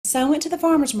So I went to the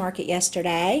farmer's market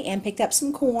yesterday and picked up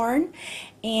some corn,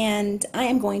 and I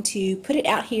am going to put it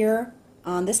out here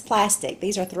on this plastic.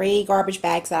 These are 3 garbage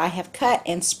bags that I have cut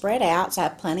and spread out, so I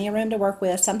have plenty of room to work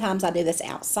with. Sometimes I do this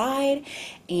outside,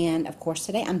 and of course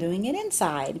today I'm doing it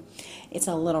inside. It's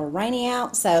a little rainy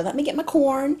out, so let me get my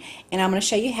corn, and I'm going to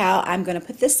show you how I'm going to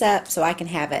put this up so I can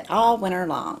have it all winter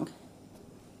long.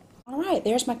 Alright,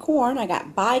 there's my corn. I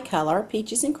got bicolor,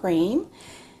 peaches and cream.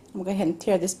 I'm going to go ahead and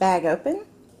tear this bag open.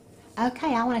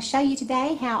 Okay, I want to show you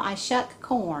today how I shuck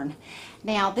corn.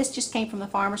 Now, this just came from the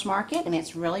farmer's market and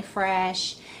it's really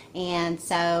fresh, and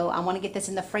so I want to get this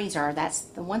in the freezer. That's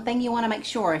the one thing you want to make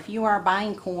sure. If you are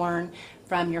buying corn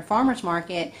from your farmer's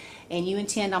market and you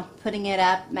intend on putting it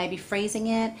up, maybe freezing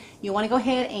it, you want to go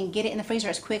ahead and get it in the freezer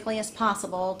as quickly as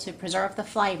possible to preserve the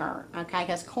flavor, okay?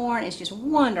 Because corn is just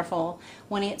wonderful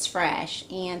when it's fresh,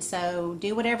 and so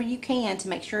do whatever you can to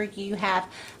make sure you have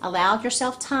allowed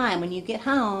yourself time when you get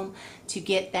home to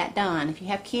get that done. If you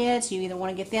have kids, you either want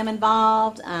to get them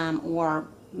involved or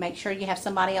make sure you have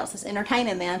somebody else that's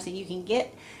entertaining them so you can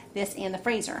get this in the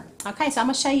freezer. Okay, so I'm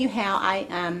going to show you how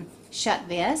I shuck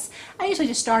this. I usually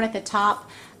just start at the top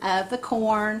of the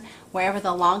corn, wherever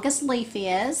the longest leaf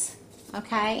is,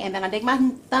 okay, and then I dig my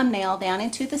thumbnail down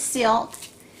into the silk,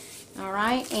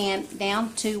 alright, and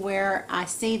down to where I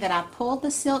see that I pulled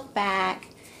the silk back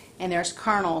and there's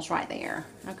kernels right there,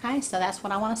 okay, so that's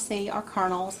what I want to see, are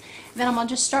kernels. Then I'm going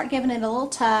to just start giving it a little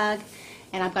tug,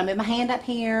 and I'm going to move my hand up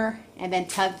here and then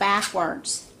tug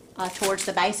backwards towards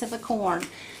the base of the corn.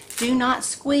 Do not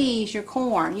squeeze your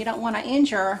corn. You don't want to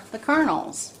injure the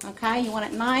kernels, okay? You want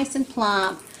it nice and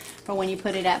plump for when you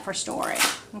put it up for storage.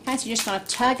 Okay, so you're just going to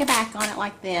tug it back on it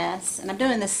like this. And I'm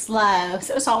doing this slow,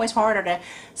 so it's always harder to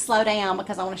slow down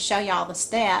because I want to show you all the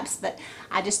steps, but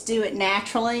I just do it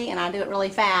naturally and I do it really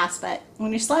fast. But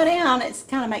when you slow down, it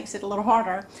kind of makes it a little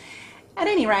harder. At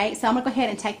any rate, so I'm going to go ahead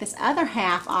and take this other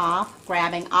half off,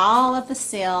 grabbing all of the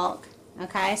silk.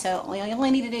 Okay, so all you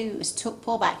only need to do is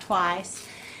pull back twice.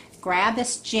 Grab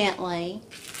this gently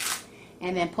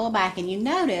and then pull back, and you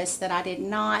notice that I did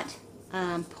not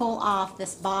pull off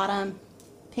this bottom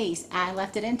piece. I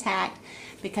left it intact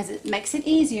because it makes it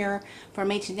easier for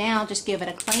me to now just give it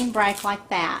a clean break like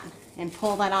that and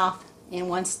pull that off in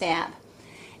one step.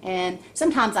 And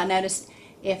sometimes I notice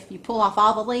if you pull off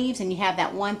all the leaves and you have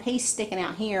that one piece sticking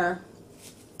out here,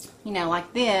 you know,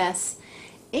 like this,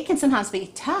 it can sometimes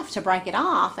be tough to break it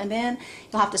off, and then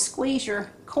you'll have to squeeze your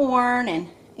corn and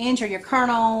injure your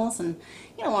kernels, and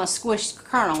you don't want to squish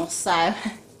kernels, so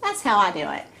that's how I do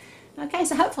it. Okay,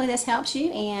 so hopefully this helps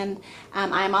you, and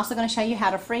I'm also going to show you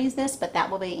how to freeze this, but that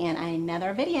will be in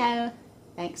another video.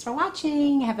 Thanks for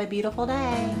watching. Have a beautiful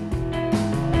day.